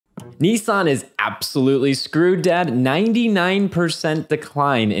Nissan is absolutely screwed, Dad. 99%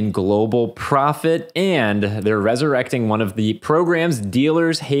 decline in global profit, and they're resurrecting one of the programs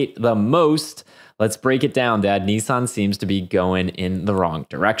dealers hate the most. Let's break it down, Dad. Nissan seems to be going in the wrong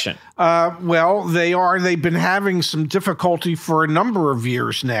direction. Well, they are. They've been having some difficulty for a number of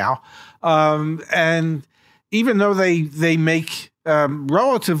years now. And even though they make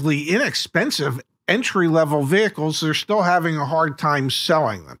relatively inexpensive entry-level vehicles, they're still having a hard time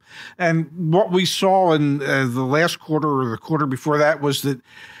selling them. And what we saw in the last quarter or the quarter before that was that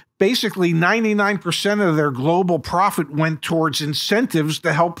basically 99% of their global profit went towards incentives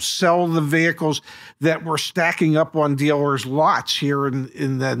to help sell the vehicles that were stacking up on dealers' lots here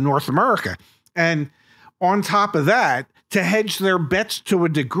in North America. And on top of that, to hedge their bets to a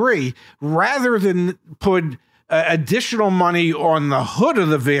degree, rather than put additional money on the hood of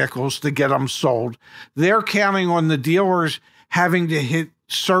the vehicles to get them sold, they're counting on the dealers having to hit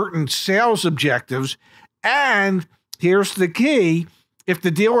certain sales objectives. And here's the key: if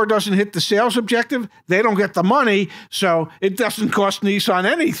the dealer doesn't hit the sales objective, they don't get the money. So it doesn't cost Nissan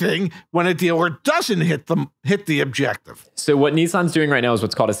anything when a dealer doesn't hit the objective. So what Nissan's doing right now is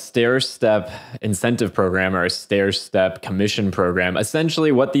what's called a stair-step incentive program, or a stair-step commission program.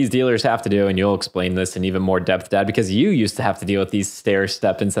 Essentially what these dealers have to do, and you'll explain this in even more depth, Dad, because you used to have to deal with these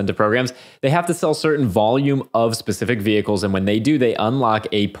stair-step incentive programs. They have to sell certain volume of specific vehicles, and when they do, they unlock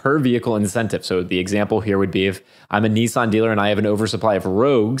a per vehicle incentive. So the example here would be, if I'm a Nissan dealer and I have an oversupply of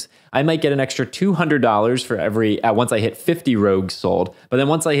Rogues, I might get an extra $200 for every, once I hit 50 Rogues sold. But then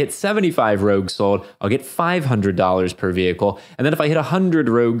once I hit 75 Rogues sold, I'll get $500 per vehicle. And then if I hit 100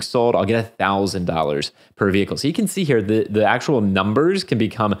 Rogues sold, I'll get $1,000 per vehicle. So you can see here, the actual numbers can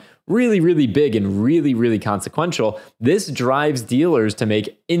become really, really big and really, really consequential. This drives dealers to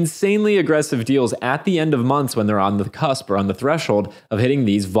make insanely aggressive deals at the end of months when they're on the cusp or on the threshold of hitting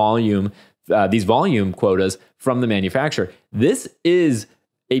these volume quotas from the manufacturer. This is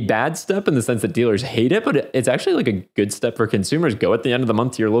a bad step in the sense that dealers hate it, but it's actually like a good step for consumers. Go at the end of the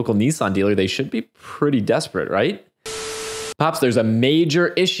month to your local Nissan dealer. They should be pretty desperate, right? Pops, there's a major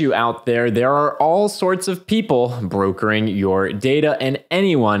issue out there. There are all sorts of people brokering your data, and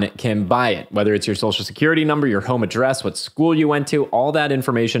anyone can buy it. Whether it's your social security number, your home address, what school you went to, all that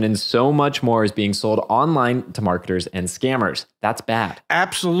information and so much more is being sold online to marketers and scammers. That's bad.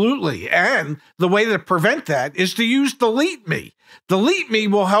 Absolutely. And the way to prevent that is to use Delete Me. Delete Me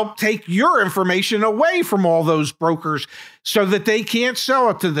will help take your information away from all those brokers so that they can't sell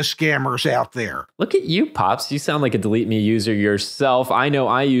it to the scammers out there. Look at you, Pops. You sound like a Delete Me user yourself. I know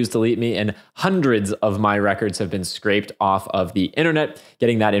I use Delete Me, and hundreds of my records have been scraped off of the internet,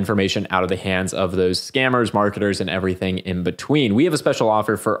 getting that information out of the hands of those scammers, marketers, and everything in between. We have a special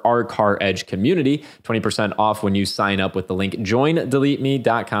offer for our CarEdge community, 20% off when you sign up with the link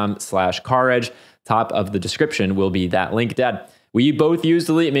joindeleteme.com/CarEdge. Top of the description will be that link, Dad. We both use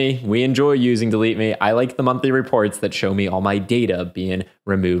Delete Me. We enjoy using Delete Me. I like the monthly reports that show me all my data being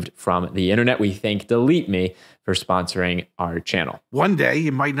removed from the internet. We thank Delete Me for sponsoring our channel. One day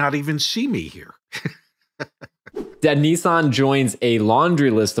you might not even see me here. Dad, Nissan joins a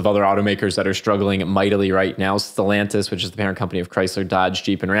laundry list of other automakers that are struggling mightily right now. Stellantis, which is the parent company of Chrysler, Dodge,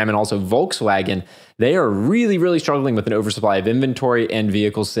 Jeep, and Ram, and also Volkswagen. They are really, really struggling with an oversupply of inventory and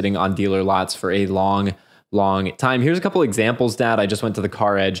vehicles sitting on dealer lots for a long time. Here's a couple examples, Dad. I just went to the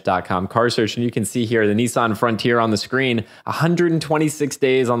CarEdge.com car search, and you can see here the Nissan Frontier on the screen, 126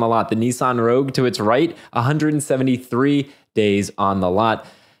 days on the lot. The Nissan Rogue to its right, 173 days on the lot.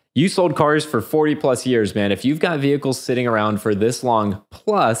 You sold cars for 40 plus years, man. If you've got vehicles sitting around for this long,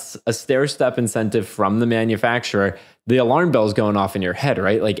 plus a stair-step incentive from the manufacturer, the alarm bell's going off in your head,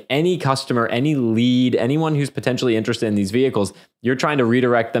 right? Like any customer, any lead, anyone who's potentially interested in these vehicles, you're trying to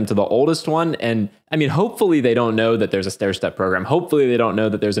redirect them to the oldest one. And I mean, hopefully they don't know that there's a stair-step program. Hopefully they don't know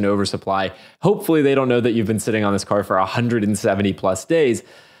that there's an oversupply. Hopefully they don't know that you've been sitting on this car for 170 plus days.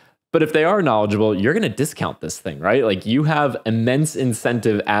 But if they are knowledgeable, you're going to discount this thing, right? Like you have immense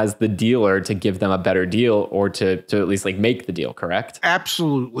incentive as the dealer to give them a better deal, or to at least like make the deal, correct?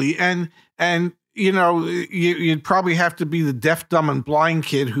 Absolutely. And you know, you'd probably have to be the deaf, dumb, and blind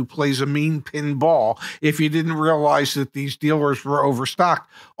kid who plays a mean pinball if you didn't realize that these dealers were overstocked.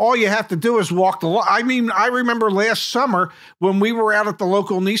 All you have to do is walk the lot. I mean, I remember last summer when we were out at the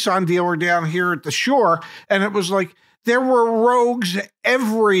local Nissan dealer down here at the shore, and it was like, there were Rogues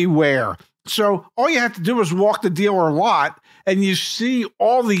everywhere. So all you have to do is walk the dealer lot and you see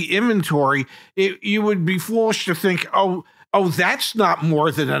all the inventory. You would be foolish to think, oh, Oh, that's not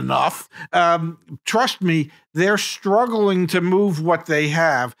more than enough. Trust me, they're struggling to move what they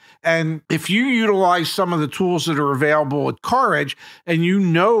have. And if you utilize some of the tools that are available at CarEdge and you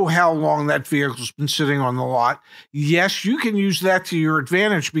know how long that vehicle's been sitting on the lot, yes, you can use that to your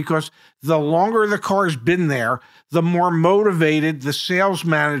advantage, because the longer the car's been there, the more motivated the sales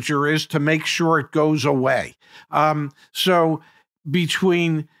manager is to make sure it goes away. So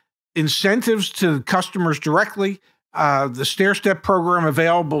between incentives to customers directly, the stair-step program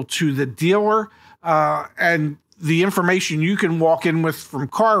available to the dealer, and the information you can walk in with from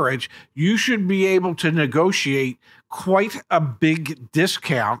CarEdge, you should be able to negotiate quite a big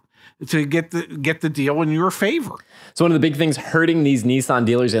discount to get the deal in your favor. So one of the big things hurting these Nissan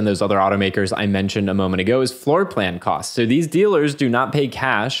dealers and those other automakers I mentioned a moment ago is floor plan costs. So these dealers do not pay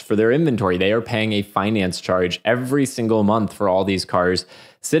cash for their inventory. They are paying a finance charge every single month for all these cars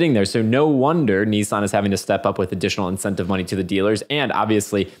sitting there. So no wonder Nissan is having to step up with additional incentive money to the dealers. And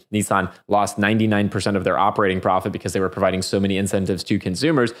obviously, Nissan lost 99% of their operating profit because they were providing so many incentives to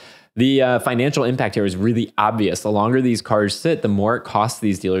consumers. The financial impact here is really obvious. The longer these cars sit, the more it costs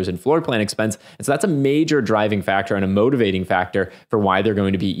these dealers in floor plan expense. And so that's a major driving factor and a motivating factor for why they're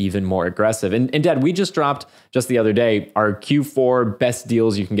going to be even more aggressive. And Dad, we just dropped just the other day our Q4 best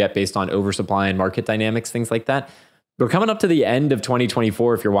deals you can get based on oversupply and market dynamics, things like that. We're coming up to the end of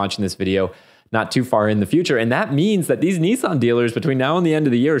 2024 if you're watching this video, not too far in the future. And that means that these Nissan dealers between now and the end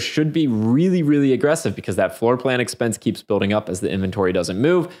of the year should be really, really aggressive, because that floor plan expense keeps building up as the inventory doesn't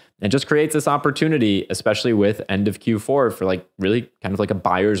move, and just creates this opportunity, especially with end of Q4, for like really kind of like a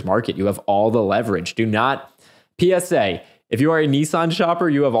buyer's market. You have all the leverage. Do not, PSA, if you are a Nissan shopper,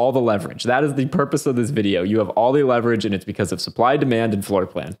 you have all the leverage. That is the purpose of this video. You have all the leverage, and it's because of supply, demand, and floor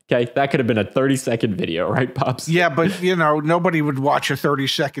plan. Okay, that could have been a 30-second video, right, Pops? Yeah, but nobody would watch a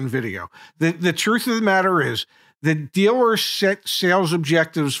 30-second video. The truth of the matter is, the dealers set sales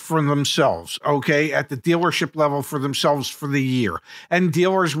objectives for themselves, okay, at the dealership level for themselves for the year. And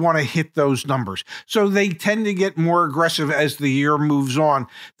dealers want to hit those numbers. So they tend to get more aggressive as the year moves on,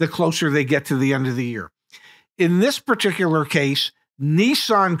 the closer they get to the end of the year. In this particular case,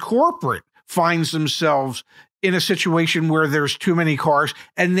 Nissan corporate finds themselves in a situation where there's too many cars,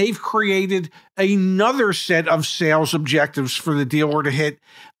 and they've created another set of sales objectives for the dealer to hit,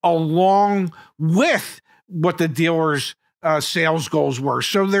 along with what the dealer's sales goals were.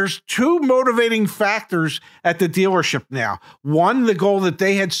 So there's two motivating factors at the dealership now. One, the goal that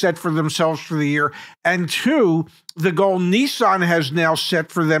they had set for themselves for the year, and two, the goal Nissan has now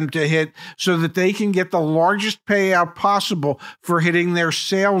set for them to hit, so that they can get the largest payout possible for hitting their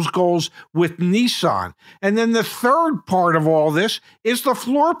sales goals with Nissan. And then the third part of all this is the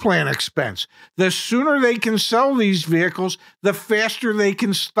floor plan expense. The sooner they can sell these vehicles, the faster they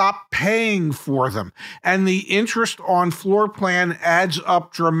can stop paying for them. And the interest on floor plan adds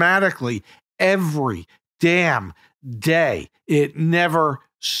up dramatically every damn day. It never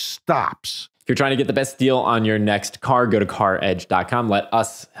stops. If you're trying to get the best deal on your next car, go to caredge.com. Let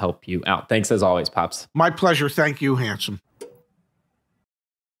us help you out. Thanks as always, Pops. My pleasure. Thank you, Handsome.